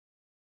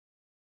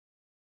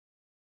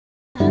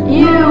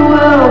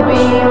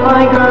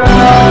my girl,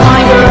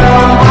 my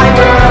girl, my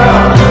girl,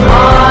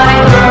 my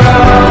girl.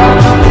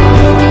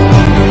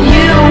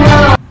 You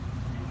know.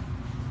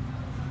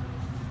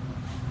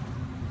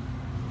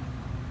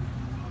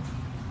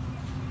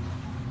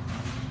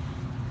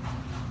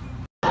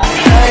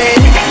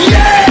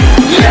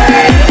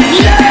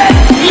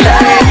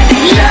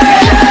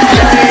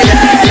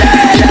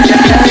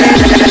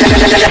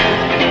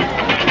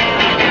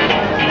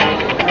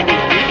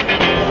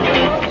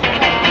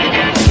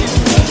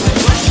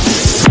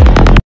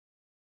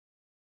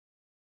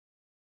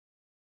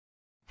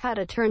 How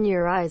to turn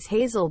your eyes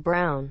hazel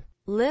brown.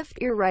 Lift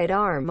your right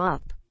arm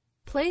up.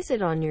 Place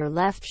it on your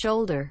left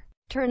shoulder.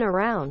 Turn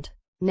around.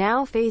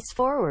 Now face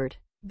forward.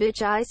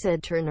 Bitch, I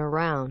said turn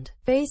around.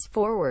 Face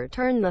forward.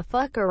 Turn the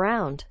fuck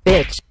around,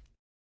 bitch.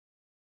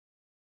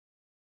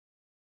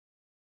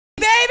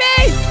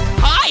 Baby!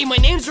 Hi, my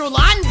name's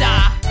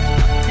Rolanda.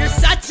 You're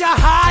such a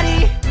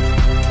hottie.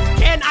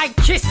 Can I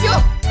kiss you?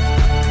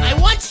 I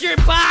want your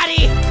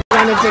body.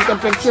 Want to take a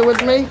picture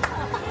with me?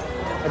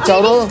 A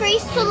total?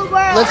 Disgrace to the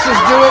world. Let's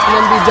just do it and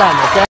then be done,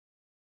 okay?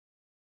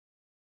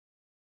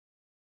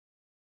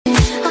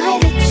 I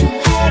bet you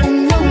hadn't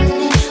known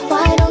it.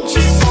 Why don't you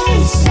say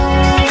so?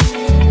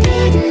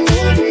 Didn't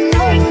even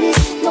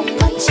notice. No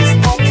punches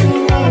that you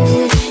rolled.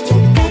 You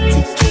got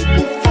to keep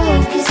it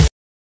focused.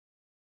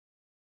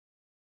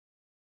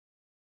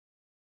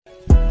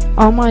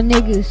 All my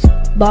niggas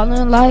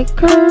ballin' like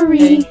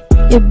Curry.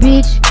 Your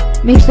bitch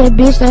makes that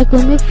bitch like a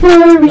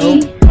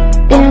McFlurry.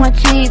 On my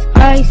chains,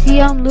 I see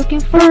I'm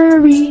looking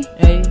furry.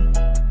 Hey.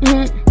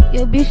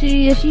 Yo, bitch,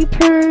 yeah, she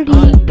purty,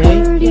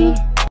 purty.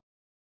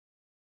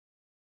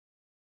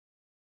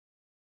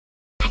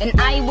 And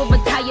I will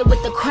retire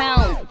with the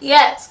crown.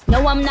 Yes.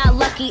 No, I'm not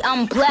lucky,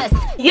 I'm blessed.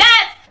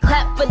 Yes.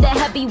 Clap for the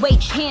heavyweight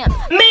champ.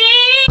 Me.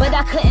 But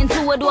I couldn't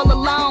do it all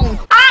alone.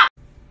 Ah.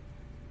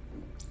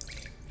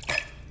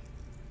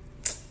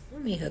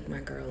 Let me hook my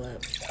girl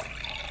up.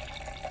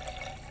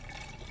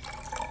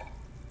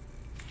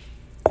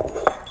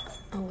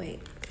 Oh wait,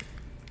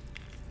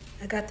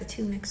 I got the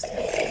two mixed up.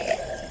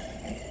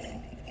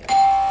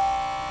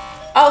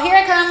 Oh, here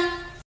I come.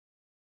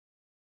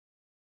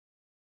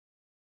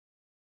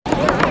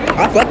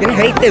 I fucking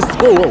hate this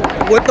school.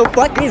 What the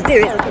fuck is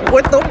this?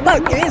 What the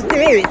fuck is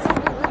this?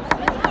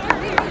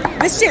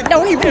 This shit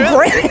don't even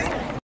break.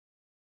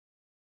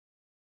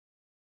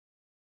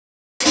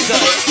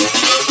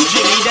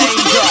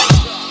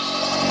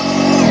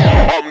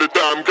 I'm the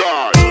damn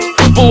guy.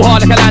 Full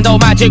hard like a Lando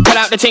magic. Pull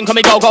out the tin, call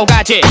me go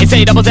gadget. It's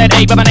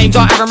A-double-Z-A, but my name's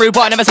not Aaron Rude,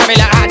 but I never say me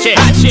like hatchet.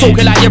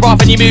 Talking like you're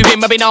off and you're moving,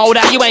 but we know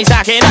that you ain't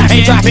slacking.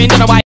 Ain't trapping, don't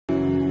know why.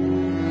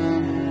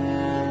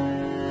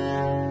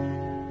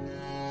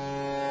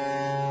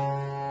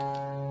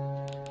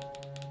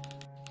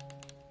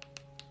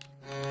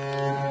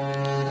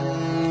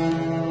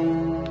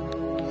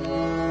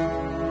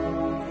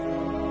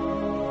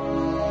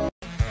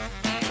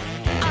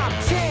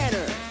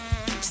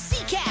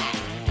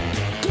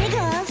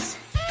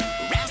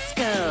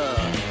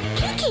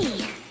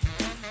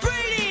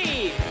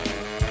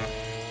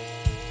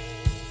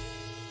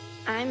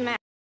 I'm mad.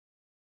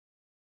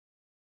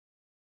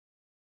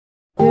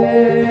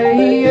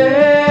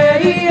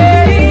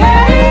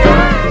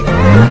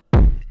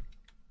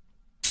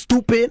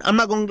 Stupid, I'm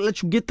not gonna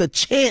let you get the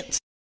chance.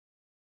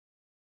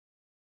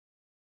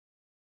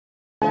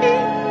 Pulling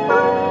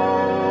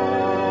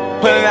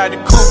out the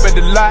coupe at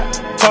the lot.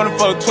 Told him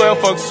fuck 12,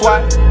 fuck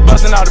SWAT.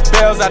 Busting all the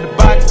bells out the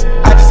box.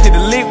 I just hit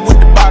a lick with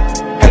the box.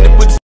 Had to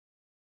put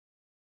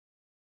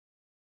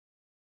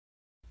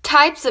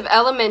Types of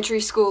elementary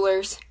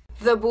schoolers.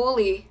 The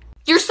bully.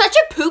 You're such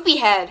a poopy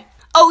head.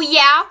 Oh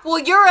yeah? Well,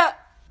 you're a...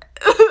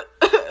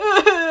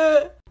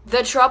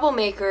 The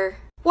troublemaker.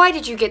 Why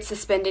did you get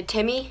suspended,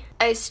 Timmy?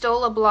 I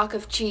stole a block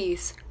of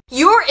cheese.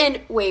 You're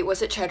in... Wait,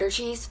 was it cheddar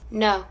cheese?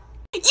 No.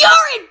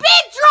 You're in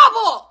big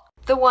trouble!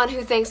 The one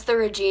who thinks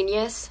they're a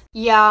genius?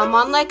 Yeah, I'm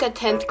on like a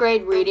 10th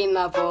grade reading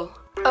level.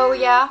 Oh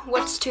yeah?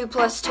 What's 2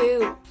 plus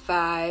 2?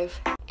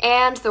 5.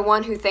 And the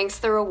one who thinks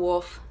they're a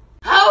wolf.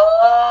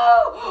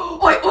 Oh!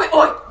 Oi, oi,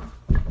 oi!